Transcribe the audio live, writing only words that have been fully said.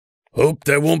Hope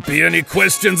there won't be any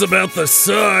questions about the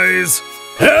size.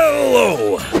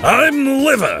 Hello, I'm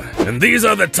Liver, and these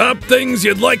are the top things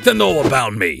you'd like to know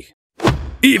about me.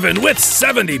 Even with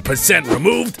 70%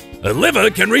 removed, a liver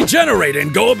can regenerate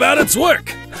and go about its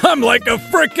work. I'm like a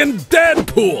frickin'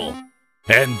 Deadpool.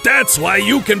 And that's why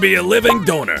you can be a living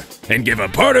donor and give a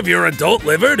part of your adult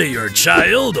liver to your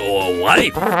child or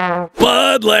wife.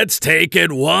 But let's take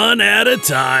it one at a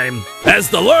time. As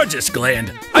the largest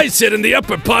gland, I sit in the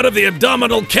upper part of the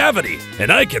abdominal cavity,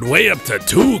 and I can weigh up to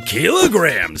 2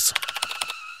 kilograms.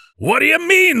 What do you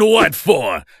mean, what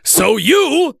for? So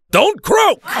you don't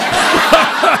croak!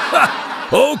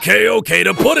 Okay,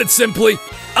 to put it simply,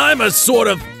 I'm a sort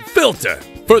of filter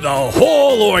for the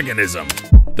whole organism.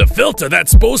 The filter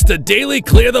that's supposed to daily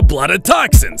clear the blood of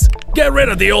toxins, get rid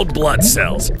of the old blood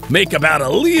cells, make about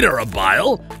 1 liter of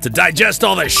bile to digest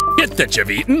all the shit that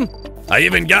you've eaten. I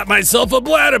even got myself a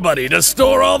bladder buddy to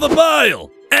store all the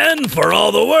bile. And for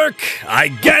all the work I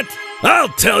get, I'll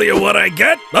tell you what I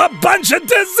get, a bunch of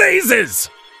diseases!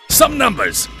 Some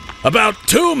numbers. About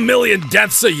 2 million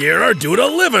deaths a year are due to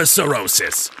liver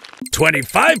cirrhosis.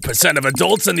 25% of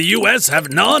adults in the US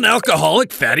have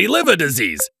non-alcoholic fatty liver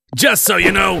disease. Just so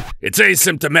you know, it's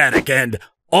asymptomatic and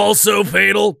also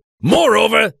fatal.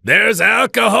 Moreover, there's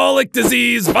alcoholic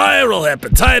disease, viral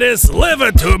hepatitis,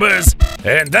 liver tumors,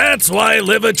 and that's why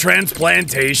liver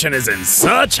transplantation is in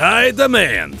such high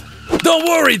demand. Don't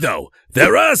worry though,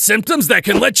 there are symptoms that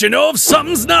can let you know if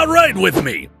something's not right with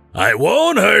me. I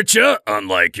won't hurt you,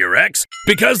 unlike your ex,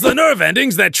 because the nerve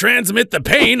endings that transmit the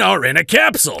pain are in a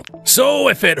capsule. So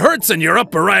if it hurts in your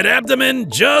upper right abdomen,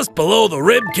 just below the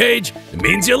rib cage, it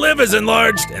means your liver's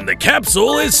enlarged and the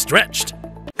capsule is stretched.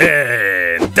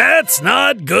 And that's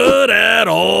not good at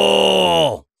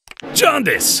all.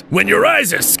 Jaundice. When your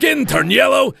eyes or skin turn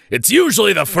yellow, it's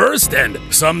usually the first and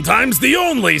sometimes the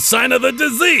only sign of the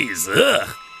disease. Ugh.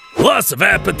 Loss of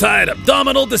appetite,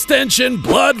 abdominal distension,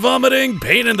 blood vomiting,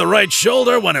 pain in the right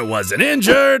shoulder when it wasn't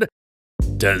injured,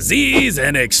 disease,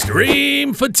 and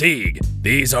extreme fatigue.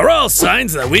 These are all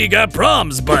signs that we got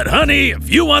problems, but honey, if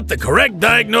you want the correct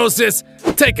diagnosis,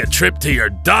 take a trip to your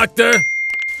doctor.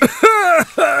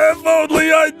 If only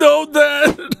I'd known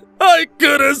that, I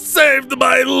could have saved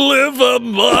my liver,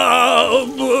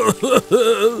 Mom.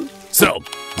 So,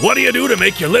 what do you do to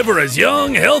make your liver as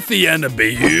young, healthy, and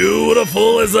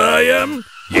beautiful as I am?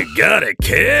 You gotta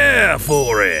care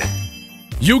for it.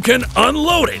 You can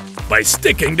unload it by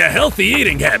sticking to healthy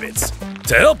eating habits.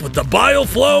 To help with the bile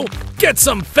flow, get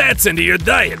some fats into your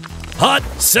diet. Hot,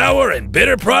 sour, and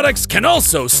bitter products can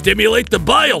also stimulate the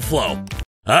bile flow.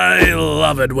 I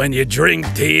love it when you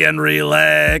drink tea and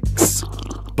relax.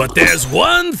 But there's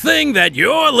one thing that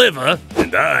your liver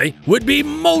and I would be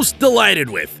most delighted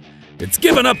with. It's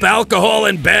giving up alcohol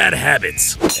and bad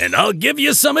habits. And I'll give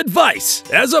you some advice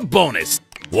as a bonus.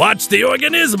 Watch the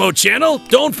Organismo channel,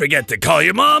 don't forget to call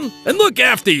your mom, and look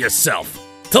after yourself.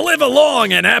 To live a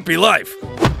long and happy life.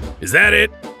 Is that it?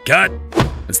 Cut.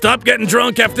 And stop getting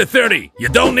drunk after 30. You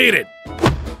don't need it.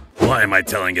 Why am I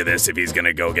telling you this if he's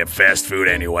gonna go get fast food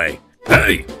anyway?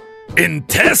 Hey!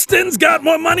 Intestines got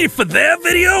more money for their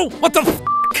video? What the f***?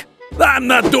 I'm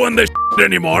not doing this shit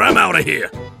anymore. I'm out of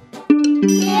here.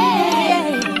 Yeah.